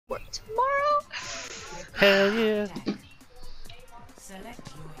Hell yeah.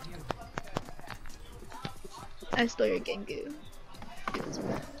 I stole your Gengu. Feels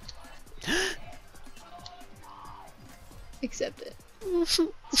bad. Accept it.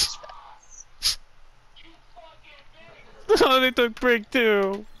 Oh, they took Brig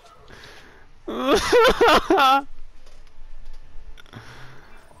too.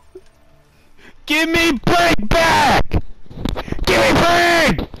 Give me Brig back! Give me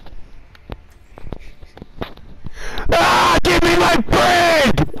Brig! Ah! Give me my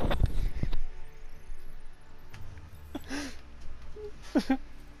Brig!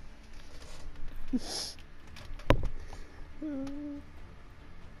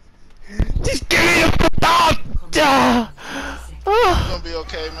 Just give me the fuck off! You're gonna be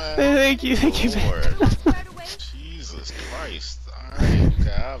okay, man. Thank you, Lord. man. Jesus Christ. Alright,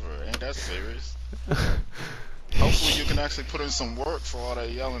 Calvary. Ain't that serious? Hopefully you can actually put in some work for all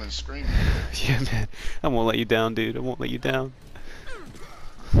that yelling and screaming. Yeah, man. I won't let you down, dude. I won't let you down.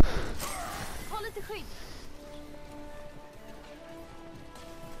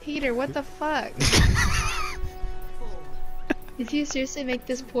 Peter, what the fuck? Did you seriously make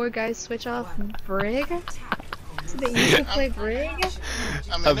this poor guy switch off Brig? So that you could play Brig?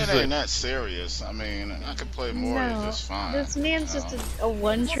 I mean, it ain't that serious. I mean, I could play more just fine. This man's just a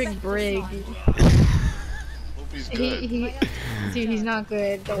one-trick Brig. Hope he's good. Dude, he's not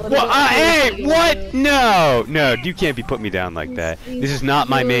good. Well, hey, what? No, no, you can't be putting me down like that. This is not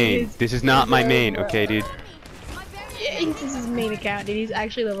my main. This is not my main, okay, dude? Yeah, this is his main account, dude. He's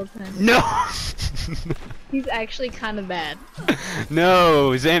actually level 10. No! He's actually kind of bad.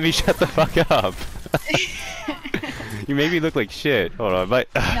 No, Zambi, shut the fuck up. You made me look like shit. Hold on, but.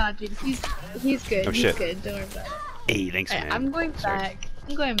 Nah, dude, he's good. Oh, he's shit. good. Don't worry about it. Hey, thanks, man. I'm going Sorry. back.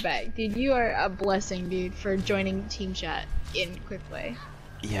 I'm going back, dude. You are a blessing, dude, for joining team chat in quick play.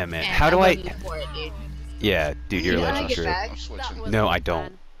 Yeah, man. And How do I? love you for it, dude. Yeah, dude, you're a You know how to legend. get True. back? I'm switching. No, I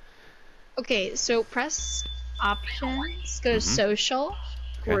don't. Okay, so press options, go to social,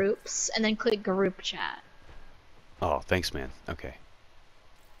 Okay. groups, and then click group chat. Oh, thanks, man. Okay.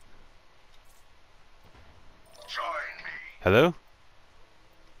 Hello?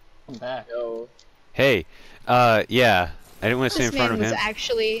 I'm back. Hey, yeah. I didn't want to stay This in front man of was him.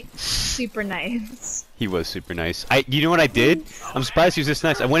 actually super nice. He was super nice. You know what I did? I'm surprised he was this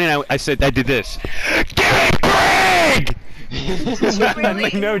nice. I went in, I said, I did this. Give me Brig!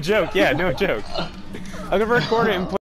 Really? No joke, yeah, no joke. I'm gonna record it and put